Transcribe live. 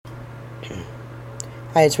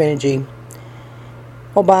Hi, it's Raina G.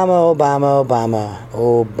 Obama, Obama, Obama,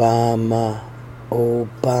 Obama,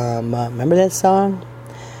 Obama. Remember that song?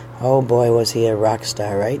 Oh boy, was he a rock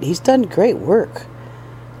star, right? He's done great work.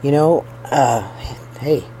 You know,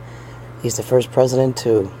 hey, he's the first president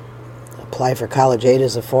to apply for college aid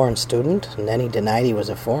as a foreign student, and then he denied he was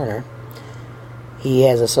a foreigner. He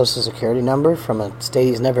has a social security number from a state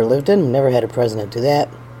he's never lived in. Never had a president do that.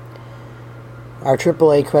 Our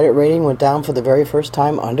AAA credit rating went down for the very first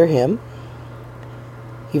time under him.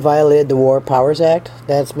 He violated the War Powers Act.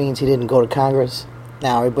 That means he didn't go to Congress.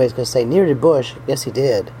 Now everybody's going to say, neither did Bush. Yes, he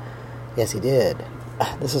did. Yes, he did.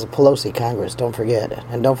 This is a Pelosi Congress, don't forget.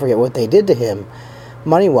 And don't forget what they did to him,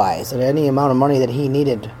 money-wise, and any amount of money that he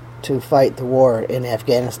needed to fight the war in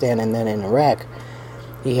Afghanistan and then in Iraq,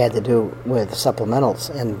 he had to do with supplementals.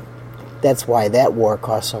 And that's why that war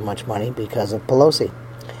cost so much money, because of Pelosi.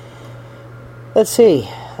 Let's see.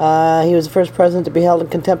 He was the first president to be held in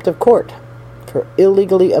contempt of court for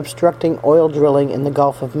illegally obstructing oil drilling in the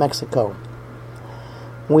Gulf of Mexico.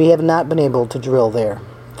 We have not been able to drill there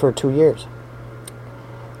for 2 years.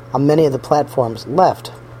 Many of the platforms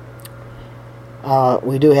left.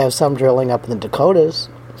 We do have some drilling up in the Dakotas.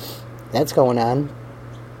 That's going on.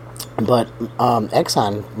 But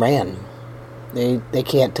Exxon ran. They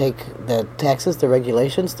can't take the taxes, the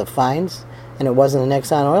regulations, the fines, and it wasn't an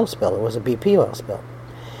Exxon oil spill. It was a BP oil spill.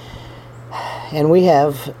 And we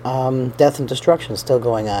have death and destruction still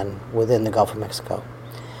going on within the Gulf of Mexico.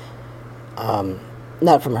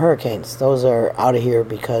 Not from hurricanes. Those are out of here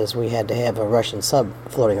because we had to have a Russian sub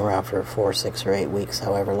floating around for 4, 6, or 8 weeks,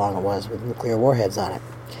 however long it was, with nuclear warheads on it.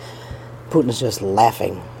 Putin's just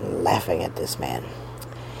laughing at this man.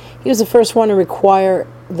 He was the first one to require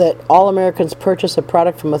that all Americans purchase a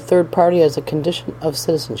product from a third party as a condition of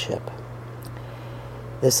citizenship.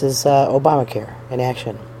 This is Obamacare in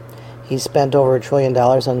action. He spent over $1 trillion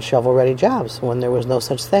on shovel-ready jobs when there was no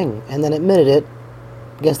such thing, and then admitted it.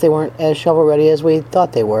 Guess they weren't as shovel-ready as we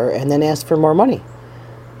thought they were, and then asked for more money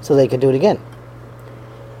so they could do it again.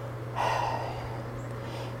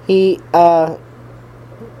 He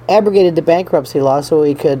abrogated the bankruptcy law so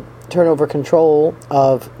he could turn over control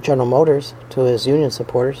of General Motors to his union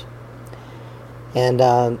supporters. And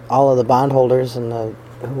all of the bondholders and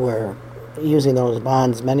who were using those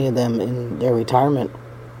bonds, many of them in their retirement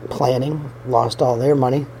planning, lost all their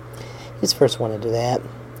money. He's the first one to do that.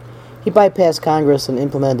 He bypassed Congress and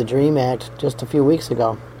implemented the DREAM Act just a few weeks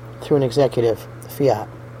ago through an executive fiat.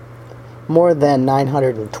 More than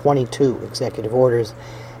 922 executive orders,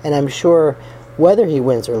 and I'm sure whether he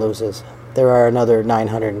wins or loses, there are another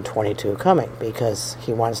 922 coming because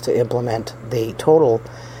he wants to implement the total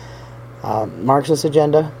Marxist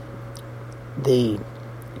agenda, the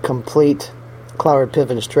complete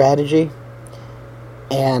Cloward-Piven strategy,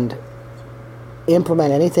 and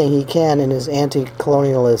implement anything he can in his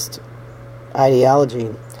anti-colonialist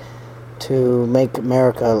ideology to make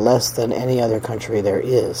America less than any other country there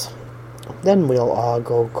is. Then we'll all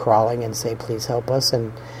go crawling and say, please help us,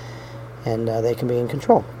 and they can be in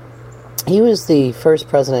control. He was the first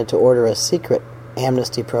president to order a secret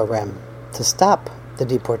amnesty program to stop the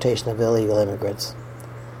deportation of illegal immigrants,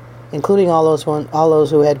 including all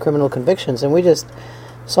those who had criminal convictions. And we just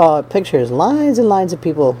saw pictures, lines and lines of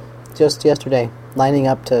people just yesterday lining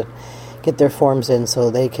up to get their forms in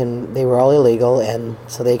so they were all illegal, and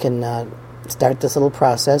so they can start this little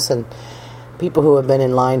process. And people who have been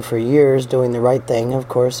in line for years doing the right thing, of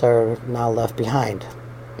course, are now left behind.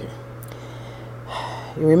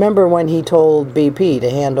 You remember when he told BP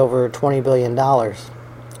to hand over $20 billion,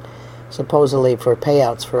 supposedly for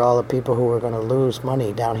payouts for all the people who were going to lose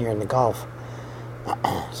money down here in the Gulf?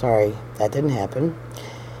 Sorry, that didn't happen.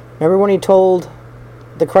 Remember when he told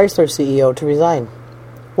the Chrysler CEO to resign?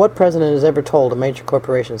 What president has ever told a major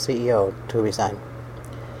corporation CEO to resign?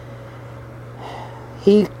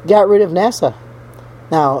 He got rid of NASA.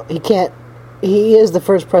 Now, he is the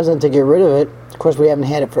first president to get rid of it. Of course, we haven't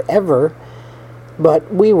had it forever,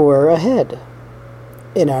 but we were ahead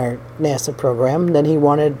in our NASA program. Then he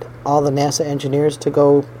wanted all the NASA engineers to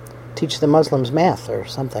go teach the Muslims math or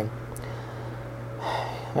something.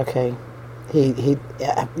 Okay. He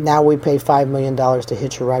now we pay $5 million to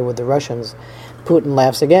hitch a ride with the Russians. Putin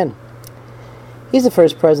laughs again. He's the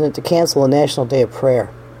first president to cancel a National Day of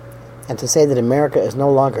Prayer and to say that America is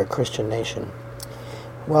no longer a Christian nation.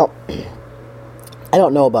 Well, I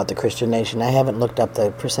don't know about the Christian nation. I haven't looked up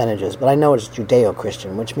the percentages, but I know it's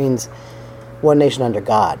Judeo-Christian, which means one nation under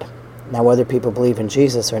God. Now, whether people believe in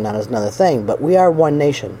Jesus or not is another thing, but we are one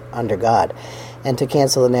nation under God. And to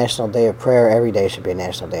cancel the National Day of Prayer, every day should be a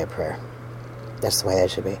National Day of Prayer. That's the way that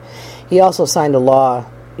should be. He also signed a law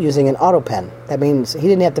using an auto pen. That means he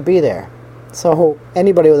didn't have to be there. So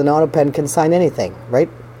anybody with an auto pen can sign anything, right?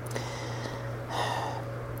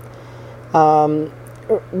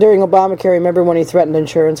 During Obamacare, remember when he threatened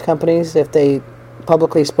insurance companies if they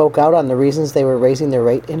publicly spoke out on the reasons they were raising their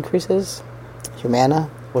rate increases? Humana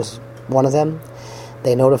was one of them.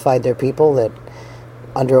 They notified their people that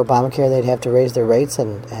under Obamacare they'd have to raise their rates,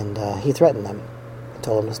 and he threatened them.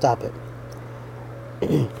 Told them to stop it.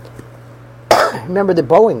 Remember the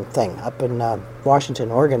Boeing thing up in Washington,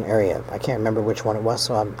 Oregon area. I can't remember which one it was,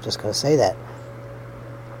 so I'm just going to say that.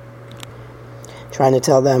 Trying to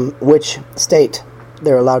tell them which state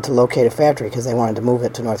they're allowed to locate a factory because they wanted to move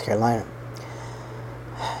it to North Carolina.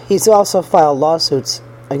 He's also filed lawsuits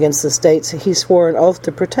against the states he swore an oath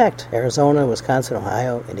to protect: Arizona, Wisconsin,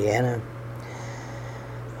 Ohio, Indiana.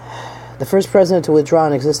 The first president to withdraw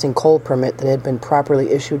an existing coal permit that had been properly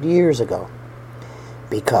issued years ago,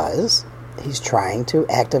 because he's trying to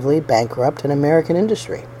actively bankrupt an American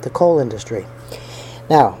industry, the coal industry.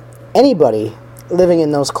 Now, anybody living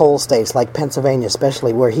in those coal states like Pennsylvania,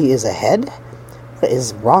 especially where he is ahead, what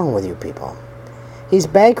is wrong with you people? He's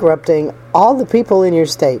bankrupting all the people in your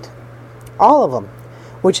state, all of them,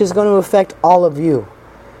 which is going to affect all of you.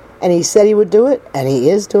 And he said he would do it, and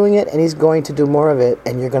he is doing it, and he's going to do more of it,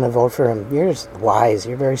 and you're going to vote for him. You're just wise.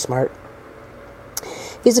 You're very smart.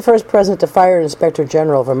 He's the first president to fire an inspector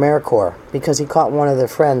general of AmeriCorps because he caught one of their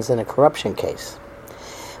friends in a corruption case.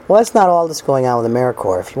 Well, that's not all that's going on with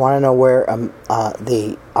AmeriCorps. If you want to know where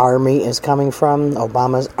the Army is coming from,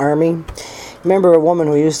 Obama's Army, remember a woman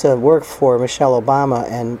who used to work for Michelle Obama,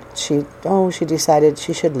 and she decided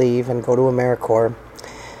she should leave and go to AmeriCorps.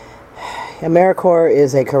 AmeriCorps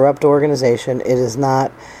is a corrupt organization. It is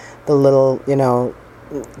not the little,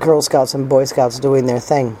 Girl Scouts and Boy Scouts doing their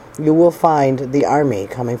thing. You will find the Army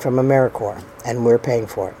coming from AmeriCorps, and we're paying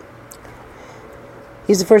for it.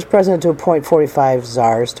 He's the first president to appoint 45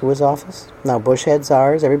 czars to his office. Now, Bush had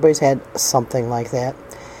czars. Everybody's had something like that.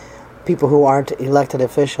 People who aren't elected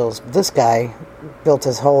officials. This guy built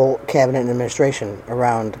his whole cabinet and administration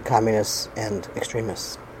around communists and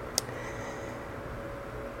extremists.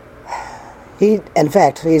 In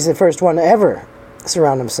fact, he's the first one to ever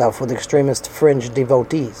surround himself with extremist fringe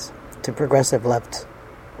devotees to progressive left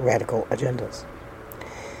radical agendas.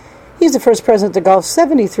 He's the first president to golf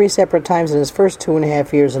 73 separate times in his first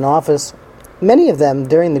 2.5 years in office. Many of them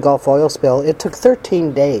during the Gulf oil spill. It took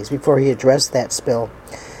 13 days before he addressed that spill.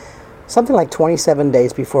 Something like 27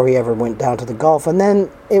 days before he ever went down to the Gulf. And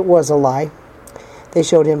then it was a lie. They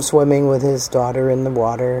showed him swimming with his daughter in the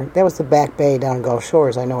water. That was the Back Bay down in Gulf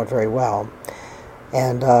Shores. I know it very well.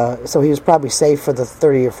 And so he was probably safe for the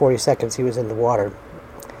 30 or 40 seconds he was in the water.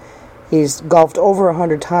 He's golfed over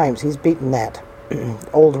 100 times. He's beaten that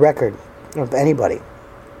old record of anybody.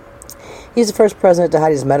 He's the first president to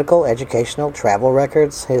hide his medical, educational, travel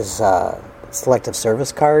records, his selective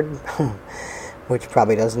service card, which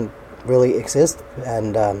probably doesn't really exist,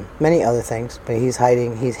 and many other things. But he's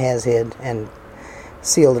hiding, he has hid, and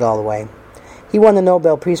sealed it all away. He won the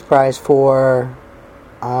Nobel Peace Prize for,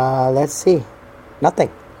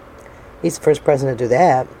 nothing. He's the first president to do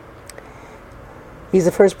that. He's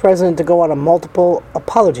the first president to go on a multiple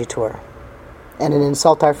apology tour and an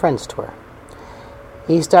Insult Our Friends tour.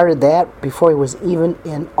 He started that before he was even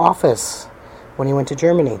in office when he went to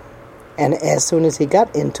Germany. And as soon as he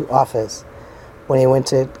got into office, when he went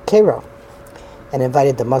to Cairo and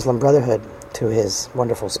invited the Muslim Brotherhood to his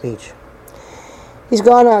wonderful speech. He's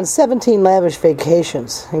gone on 17 lavish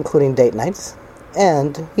vacations, including date nights,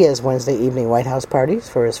 and he has Wednesday evening White House parties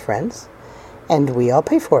for his friends, and we all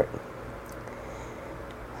pay for it.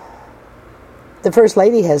 The First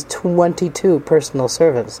Lady has 22 personal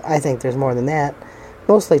servants. I think there's more than that.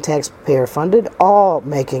 Mostly taxpayer funded, all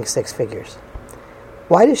making six figures.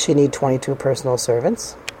 Why does she need 22 personal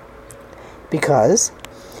servants? Because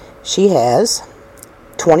she has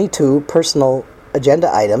 22 personal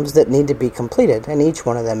agenda items that need to be completed, and each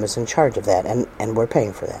one of them is in charge of that, and we're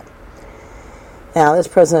paying for that. Now, this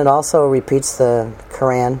president also repeats the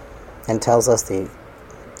Quran and tells us the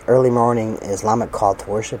early morning Islamic call to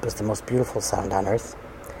worship is the most beautiful sound on earth.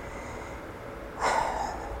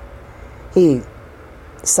 He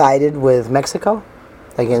sided with Mexico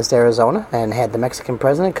against Arizona and had the Mexican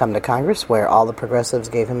president come to Congress, where all the progressives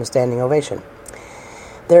gave him a standing ovation.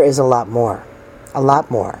 There is a lot more. A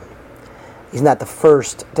lot more. He's not the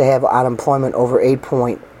first to have unemployment over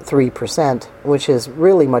 8.3%, which is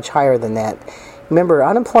really much higher than that. Remember,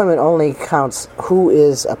 unemployment only counts who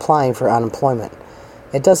is applying for unemployment.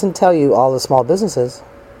 It doesn't tell you all the small businesses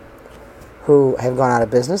who have gone out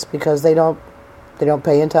of business because they don't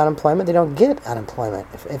pay into unemployment. They don't get unemployment.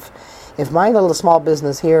 If my little small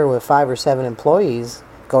business here with 5 or 7 employees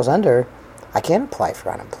goes under, I can't apply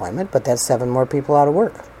for unemployment, but that's 7 more people out of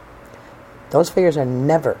work. Those figures are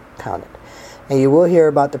never counted. And you will hear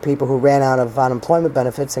about the people who ran out of unemployment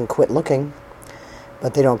benefits and quit looking,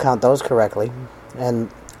 but they don't count those correctly. And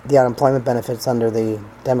the unemployment benefits under the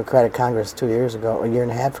Democratic Congress 2 years ago, a year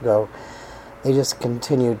and a half ago, they just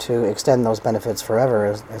continued to extend those benefits forever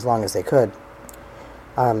as long as they could.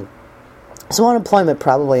 So unemployment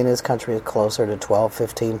probably in this country is closer to 12,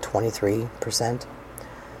 15, 23%,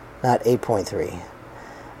 not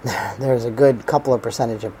 8.3. There's a good couple of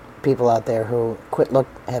percentage of people out there who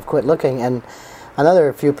have quit looking, and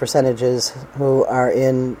another few percentages who are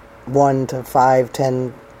in 1 to 5,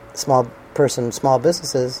 10 small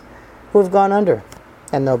businesses who have gone under,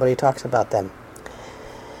 and nobody talks about them.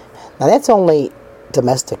 Now that's only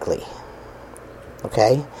domestically,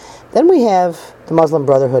 okay? Then we have the Muslim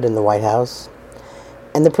Brotherhood in the White House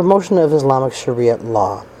and the promotion of Islamic Sharia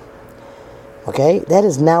law. Okay, that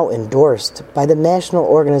is now endorsed by the National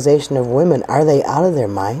Organization of Women. Are they out of their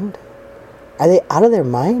mind? Are they out of their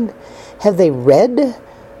mind? Have they read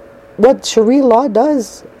what Sharia law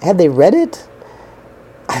does? Have they read it?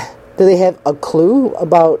 Do they have a clue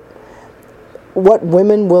about what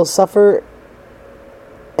women will suffer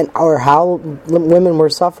or how women will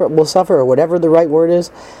suffer, or whatever the right word is,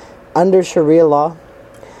 under Sharia law?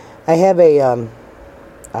 I have a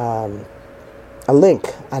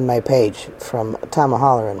link on my page from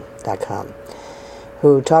TomO'Halloran.com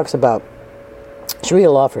who talks about Sharia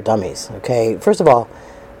law for dummies. Okay, first of all,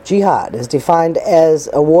 jihad is defined as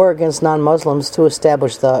a war against non-Muslims to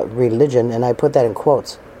establish the religion, and I put that in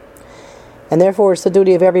quotes. And therefore it's the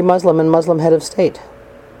duty of every Muslim and Muslim head of state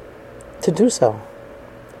to do so.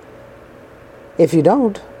 If you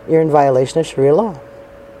don't, you're in violation of Sharia law.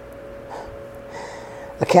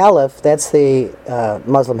 A caliph, that's the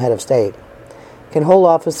Muslim head of state, can hold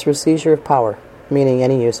office through seizure of power, meaning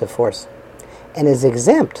any use of force, and is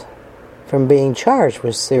exempt from being charged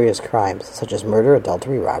with serious crimes, such as murder,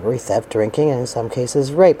 adultery, robbery, theft, drinking, and in some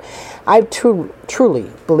cases rape. I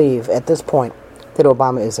truly believe at this point that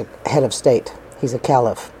Obama is a head of state. He's a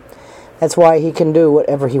caliph. That's why he can do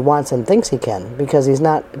whatever he wants and thinks he can, because he's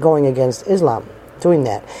not going against Islam doing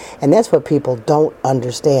that. And that's what people don't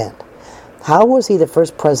understand. How was he the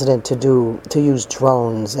first president to use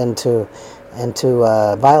drones and to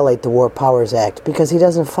violate the War Powers Act? Because he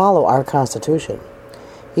doesn't follow our Constitution.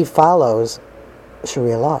 He follows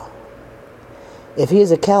Sharia law. If he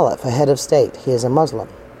is a caliph, a head of state, he is a Muslim.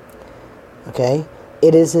 Okay?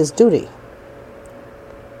 It is his duty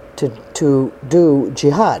to do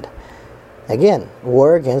jihad. Again,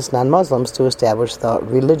 war against non-Muslims to establish the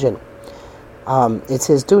religion. It's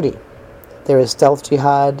his duty. There is stealth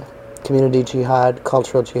jihad, community jihad,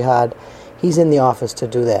 cultural jihad. He's in the office to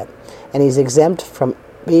do that. And he's exempt from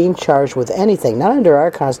being charged with anything, not under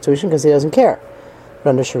our Constitution because he doesn't care, but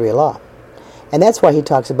under Sharia law. And that's why he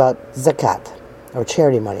talks about zakat, or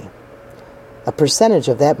charity money. A percentage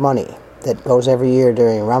of that money that goes every year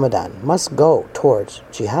during Ramadan must go towards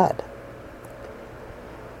jihad.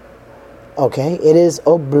 Okay, it is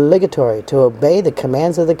obligatory to obey the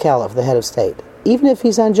commands of the caliph, the head of state, even if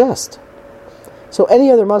he's unjust. So any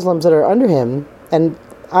other Muslims that are under him, and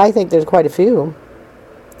I think there's quite a few,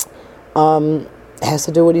 has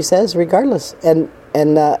to do what he says regardless. And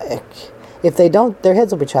if they don't, their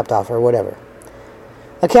heads will be chopped off or whatever.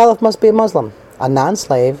 A caliph must be a Muslim, a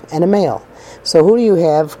non-slave, and a male. So who do you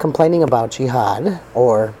have complaining about jihad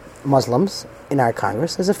or Muslims in our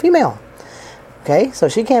Congress as a female? Okay, so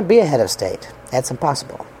she can't be a head of state. That's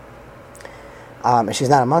impossible. She's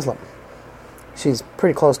not a Muslim. She's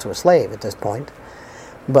pretty close to a slave at this point.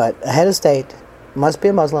 But a head of state must be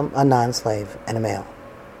a Muslim, a non-slave, and a male.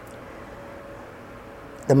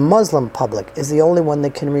 The Muslim public is the only one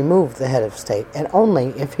that can remove the head of state, and only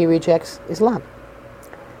if he rejects Islam.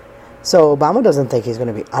 So Obama doesn't think he's going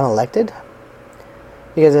to be unelected,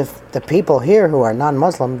 because if the people here who are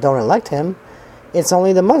non-Muslim don't elect him, it's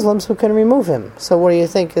only the Muslims who can remove him. So what do you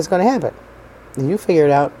think is going to happen? You figure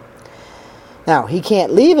it out. Now, he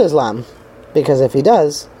can't leave Islam, because if he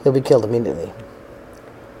does, he'll be killed immediately.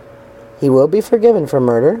 He will be forgiven for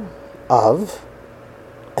murder of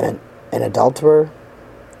an adulterer,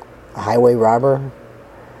 a highway robber,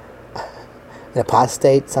 an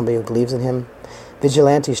apostate, somebody who believes in him.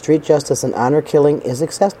 Vigilante street justice and honor killing is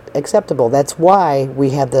acceptable. That's why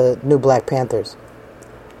we have the new Black Panthers.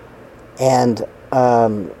 And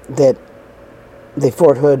that the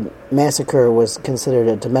Fort Hood massacre was considered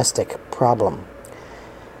a domestic problem.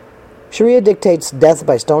 Sharia dictates death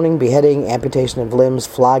by stoning, beheading, amputation of limbs,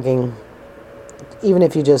 flogging. Even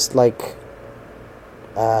if you just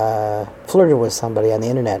flirted with somebody on the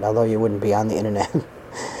internet, although you wouldn't be on the internet.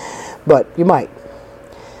 But you might.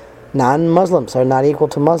 Non-Muslims are not equal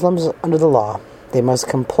to Muslims under the law. They must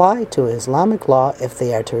comply to Islamic law if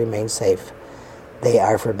they are to remain safe. They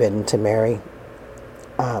are forbidden to marry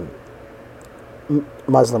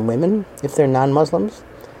Muslim women if they're non-Muslims.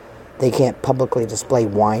 They can't publicly display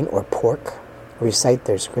wine or pork, recite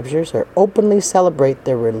their scriptures, or openly celebrate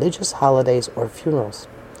their religious holidays or funerals.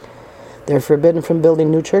 They're forbidden from building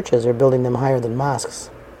new churches or building them higher than mosques.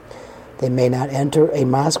 They may not enter a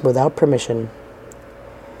mosque without permission.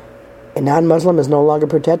 A non-Muslim is no longer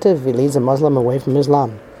protected if he leads a Muslim away from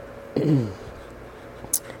Islam. It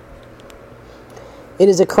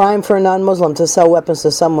is a crime for a non-Muslim to sell weapons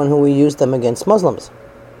to someone who will use them against Muslims.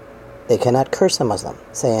 They cannot curse a Muslim,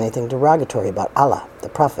 say anything derogatory about Allah, the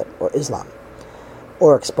Prophet, or Islam,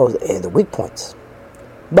 or expose any of the weak points.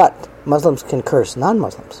 But Muslims can curse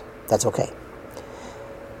non-Muslims. That's okay.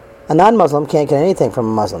 A non-Muslim can't get anything from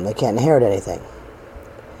a Muslim. They can't inherit anything.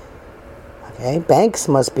 Okay? Banks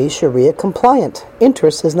must be Sharia compliant.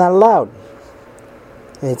 Interest is not allowed.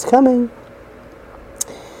 It's coming.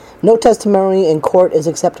 No testimony in court is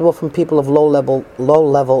acceptable from people of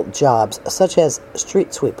low-level jobs, such as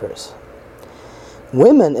street sweepers.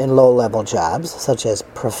 Women in low-level jobs, such as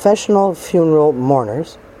professional funeral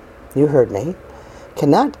mourners, you heard me,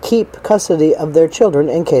 cannot keep custody of their children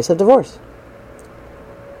in case of divorce.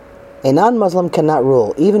 A non-Muslim cannot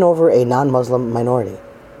rule, even over a non-Muslim minority.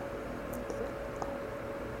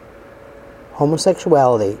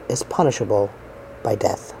 Homosexuality is punishable by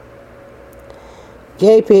death.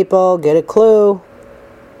 Gay people, get a clue.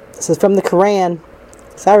 This is from the Quran.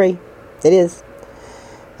 Sorry, it is.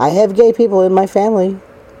 I have gay people in my family.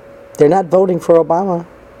 They're not voting for Obama.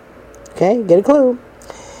 Okay, get a clue.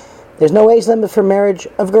 There's no age limit for marriage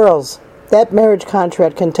of girls. That marriage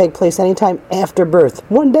contract can take place anytime after birth,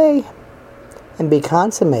 one day, and be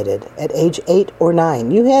consummated at age 8 or 9.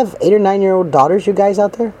 You have 8 or 9-year-old daughters, you guys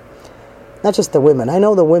out there? Not just the women. I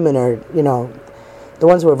know the women are, the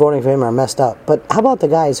ones who are voting for him are messed up. But how about the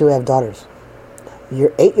guys who have daughters? Your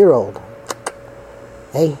 8-year-old.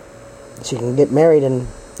 Hey, she can get married and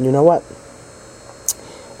you know what?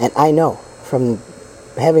 And I know from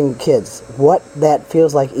having kids what that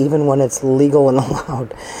feels like even when it's legal and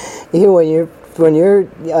allowed. Even when your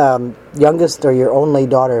youngest or your only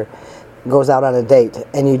daughter goes out on a date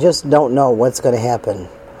and you just don't know what's going to happen.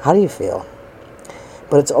 How do you feel?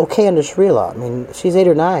 But it's okay under Sharia law. I mean, she's 8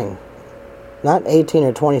 or 9. Not 18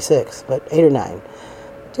 or 26, but 8 or 9.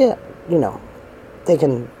 Yeah, they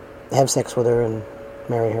can have sex with her and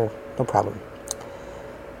marry her. No problem.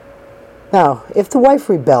 Now, if the wife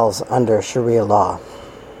rebels under Sharia law,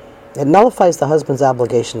 it nullifies the husband's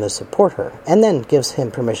obligation to support her and then gives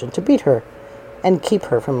him permission to beat her and keep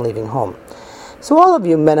her from leaving home. So all of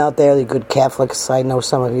you men out there, you good Catholics, I know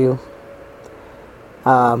some of you,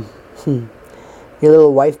 your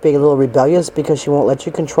little wife being a little rebellious because she won't let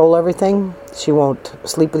you control everything. She won't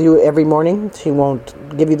sleep with you every morning. She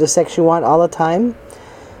won't give you the sex you want all the time.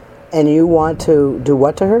 And you want to do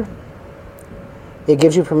what to her? It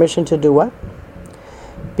gives you permission to do what?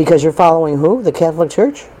 Because you're following who? The Catholic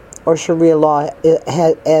Church? Or Sharia law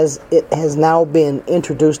as it has now been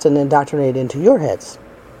introduced and indoctrinated into your heads?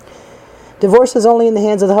 Divorce is only in the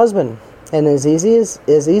hands of the husband. And as easy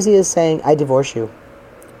as saying, I divorce you.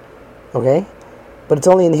 Okay? But it's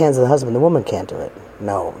only in the hands of the husband. The woman can't do it.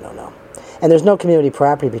 No. And there's no community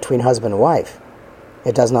property between husband and wife.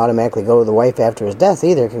 It doesn't automatically go to the wife after his death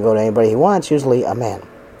either. It can go to anybody he wants, usually a man.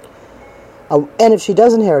 And if she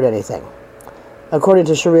does inherit anything, according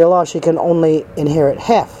to Sharia law, she can only inherit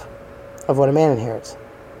half of what a man inherits.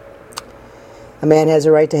 A man has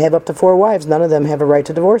a right to have up to 4 wives. None of them have a right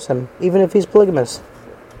to divorce him, even if he's polygamous.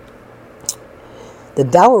 The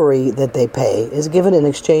dowry that they pay is given in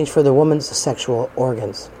exchange for the woman's sexual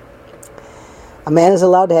organs. A man is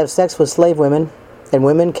allowed to have sex with slave women and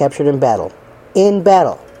women captured in battle. In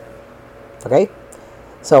battle. Okay?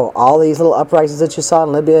 So all these little uprisings that you saw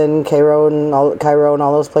in Libya and Cairo and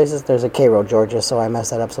all those places, there's a Cairo, Georgia, so I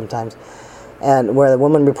mess that up sometimes, and where the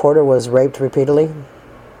woman reporter was raped repeatedly,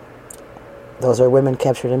 those are women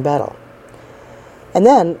captured in battle. And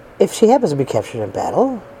then, if she happens to be captured in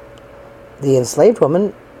battle, the enslaved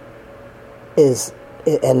woman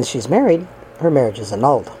and she's married, her marriage is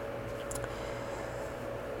annulled.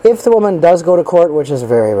 If the woman does go to court, which is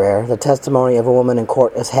very rare, the testimony of a woman in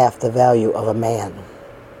court is half the value of a man.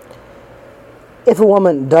 If a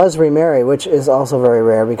woman does remarry, which is also very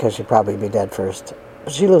rare because she'd probably be dead first,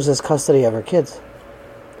 she loses custody of her kids.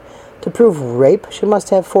 To prove rape, she must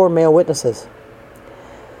have 4 male witnesses.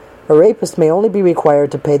 A rapist may only be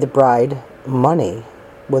required to pay the bride money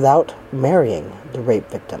without marrying the rape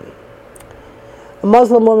victim. A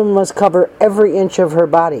Muslim woman must cover every inch of her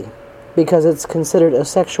body because it's considered a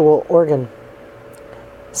sexual organ.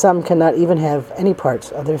 Some cannot even have any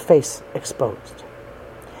parts of their face exposed.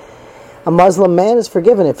 A Muslim man is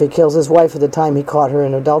forgiven if he kills his wife at the time he caught her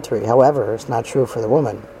in adultery. However, it's not true for the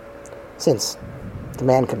woman, since the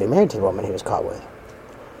man could be married to the woman he was caught with.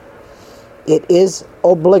 It is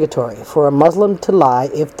obligatory for a Muslim to lie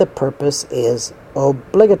if the purpose is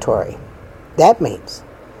obligatory. That means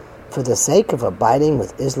for the sake of abiding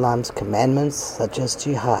with Islam's commandments such as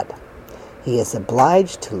jihad. He is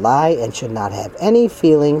obliged to lie and should not have any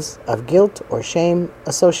feelings of guilt or shame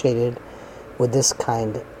associated with this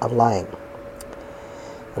kind of lying.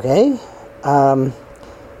 Okay?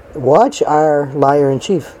 Watch our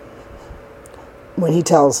liar-in-chief when he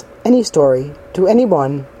tells any story to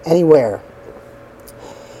anyone, anywhere.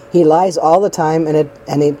 He lies all the time and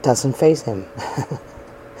it doesn't faze him.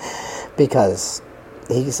 Because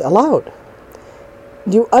he's allowed.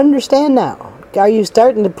 Do you understand now? Are you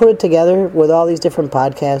starting to put it together with all these different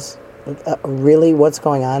podcasts? Really, what's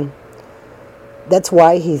going on? That's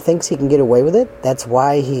why he thinks he can get away with it? That's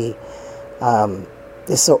why he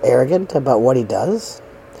is so arrogant about what he does?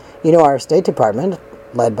 You know, our State Department,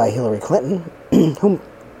 led by Hillary Clinton, who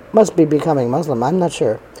must be becoming Muslim, I'm not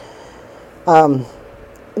sure.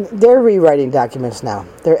 They're rewriting documents now.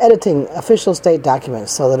 They're editing official state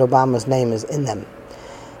documents so that Obama's name is in them.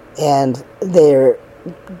 And they're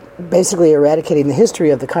basically eradicating the history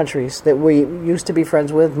of the countries that we used to be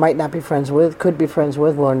friends with, might not be friends with, could be friends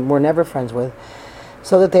with, we're never friends with,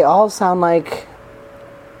 so that they all sound like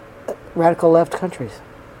radical left countries.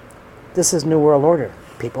 This is New World Order,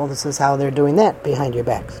 people. This is how they're doing that behind your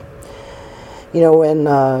backs. You know, when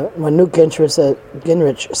Newt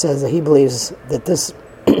Gingrich says that he believes that this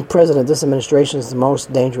president, this administration is the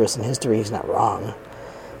most dangerous in history, he's not wrong.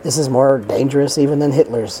 This is more dangerous even than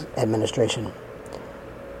Hitler's administration.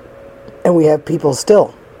 And we have people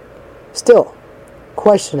still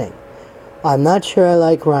questioning. I'm not sure I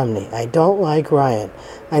like Romney. I don't like Ryan.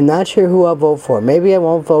 I'm not sure who I'll vote for. Maybe I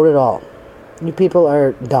won't vote at all. You people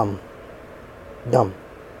are dumb. Dumb.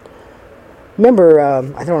 Remember,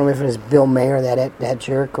 I don't know if it was Bill Mayer, that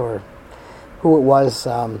jerk, or who it was,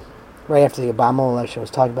 right after the Obama election,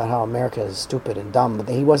 was talking about how America is stupid and dumb. But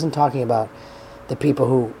he wasn't talking about the people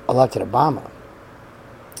who elected Obama.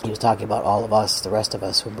 He was talking about all of us, the rest of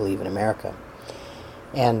us who believe in America.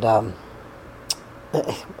 And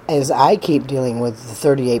as I keep dealing with the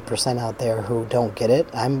 38% out there who don't get it,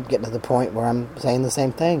 I'm getting to the point where I'm saying the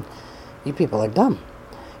same thing. You people are dumb.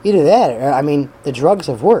 Either that, or, I mean, the drugs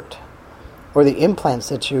have worked. Or the implants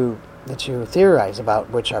that you theorize about,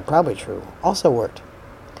 which are probably true, also worked.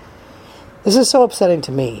 This is so upsetting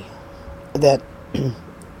to me that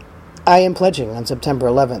I am pledging on September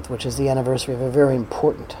 11th, which is the anniversary of a very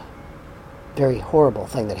important, very horrible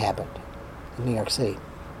thing that happened in New York City.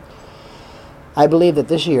 I believe that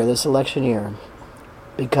this year, this election year,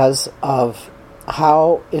 because of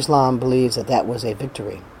how Islam believes that was a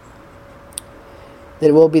victory, that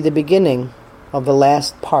it will be the beginning of the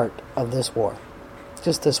last part of this war.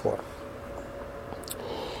 Just this war.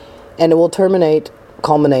 And it will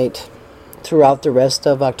culminate throughout the rest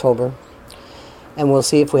of October, and we'll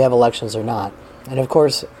see if we have elections or not. And of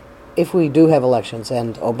course, if we do have elections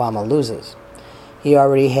and Obama loses, he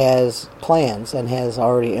already has plans and has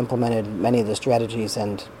already implemented many of the strategies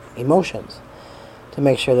and emotions to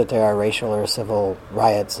make sure that there are racial or civil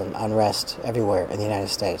riots and unrest everywhere in the United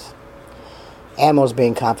States. Ammo is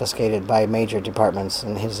being confiscated by major departments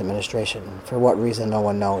in his administration. For what reason, no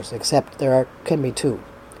one knows, except there can be two,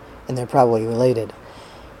 and they're probably related.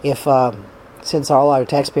 If since all our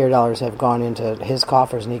taxpayer dollars have gone into his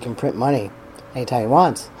coffers and he can print money anytime he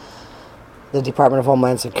wants, the Department of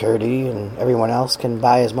Homeland Security and everyone else can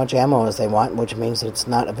buy as much ammo as they want, which means that it's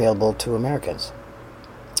not available to Americans.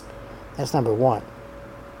 That's number one.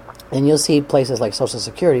 And you'll see places like Social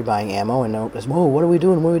Security buying ammo, and it's, whoa, what are we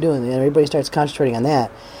doing? And everybody starts concentrating on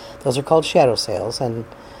that. Those are called shadow sales, and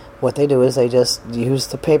what they do is they just use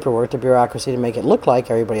the paperwork, the bureaucracy, to make it look like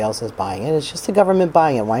everybody else is buying it. It's just the government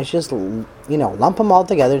buying it. Why don't you just, lump them all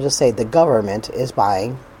together, just say the government is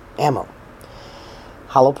buying ammo.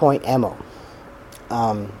 Hollow point ammo.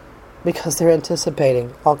 Because they're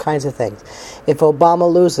anticipating all kinds of things. If Obama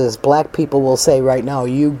loses, black people will say right now,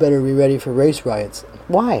 you better be ready for race riots.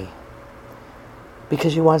 Why?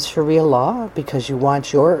 Because you want Sharia law? Because you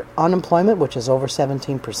want your unemployment, which is over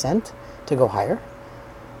 17%, to go higher?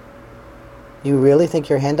 You really think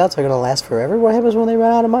your handouts are going to last forever? What happens when they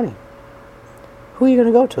run out of money? Who are you going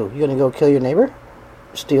to go to? You're going to go kill your neighbor?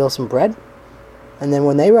 Steal some bread? And then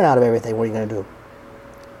when they run out of everything, what are you going to do?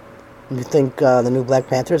 You think the new Black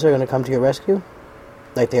Panthers are going to come to your rescue?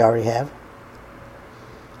 Like they already have?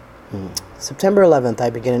 September 11th, I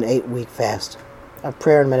begin an 8-week fast of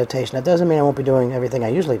prayer and meditation. That doesn't mean I won't be doing everything I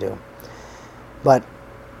usually do. But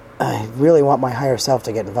I really want my higher self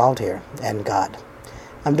to get involved here, and God.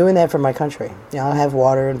 I'm doing that for my country. I'll have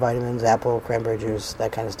water and vitamins, apple, cranberry juice,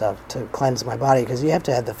 that kind of stuff to cleanse my body, because you have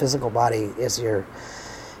to have the physical body as your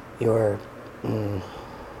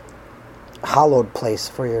hallowed place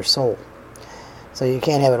for your soul. So you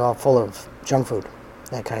can't have it all full of junk food,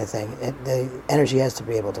 that kind of thing. The energy has to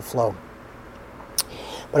be able to flow.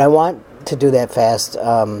 But I want to do that fast,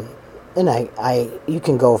 and you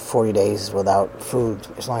can go 40 days without food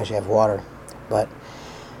as long as you have water. But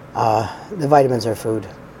the vitamins are food,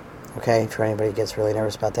 okay, for anybody who gets really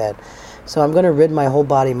nervous about that. So I'm going to rid my whole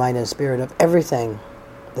body, mind, and spirit of everything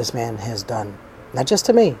this man has done. Not just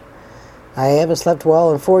to me. I haven't slept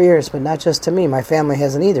well in 4 years, but not just to me. My family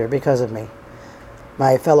hasn't either because of me.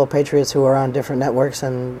 My fellow patriots who are on different networks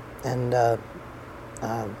and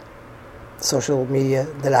social media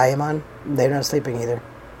that I am on, they're not sleeping either.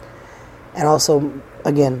 And also,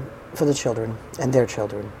 again, for the children, and their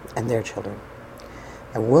children, and their children.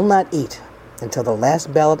 I will not eat until the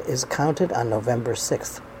last ballot is counted on November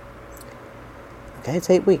 6th. Okay, it's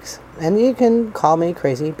 8 weeks. And you can call me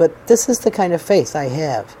crazy, but this is the kind of faith I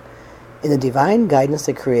have in the divine guidance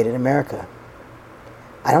that created America.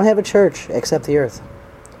 I don't have a church except the earth.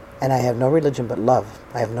 And I have no religion but love.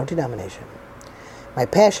 I have no denomination. My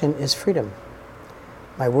passion is freedom.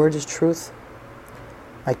 My word is truth.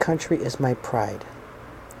 My country is my pride.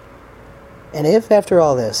 And if after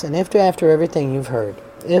all this, and if after everything you've heard,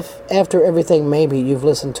 if after everything maybe you've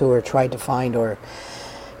listened to or tried to find, or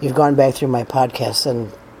you've gone back through my podcasts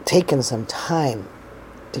and taken some time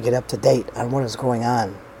to get up to date on what is going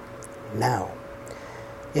on now,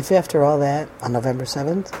 if after all that, on November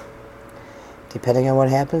 7th, depending on what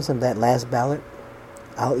happens in that last ballot,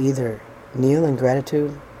 I'll either kneel in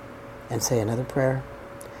gratitude and say another prayer,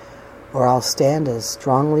 or I'll stand as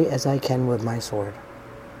strongly as I can with my sword.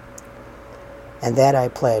 And that I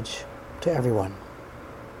pledge to everyone.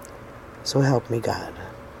 So help me God.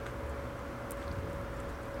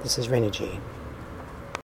 This is Rainy G.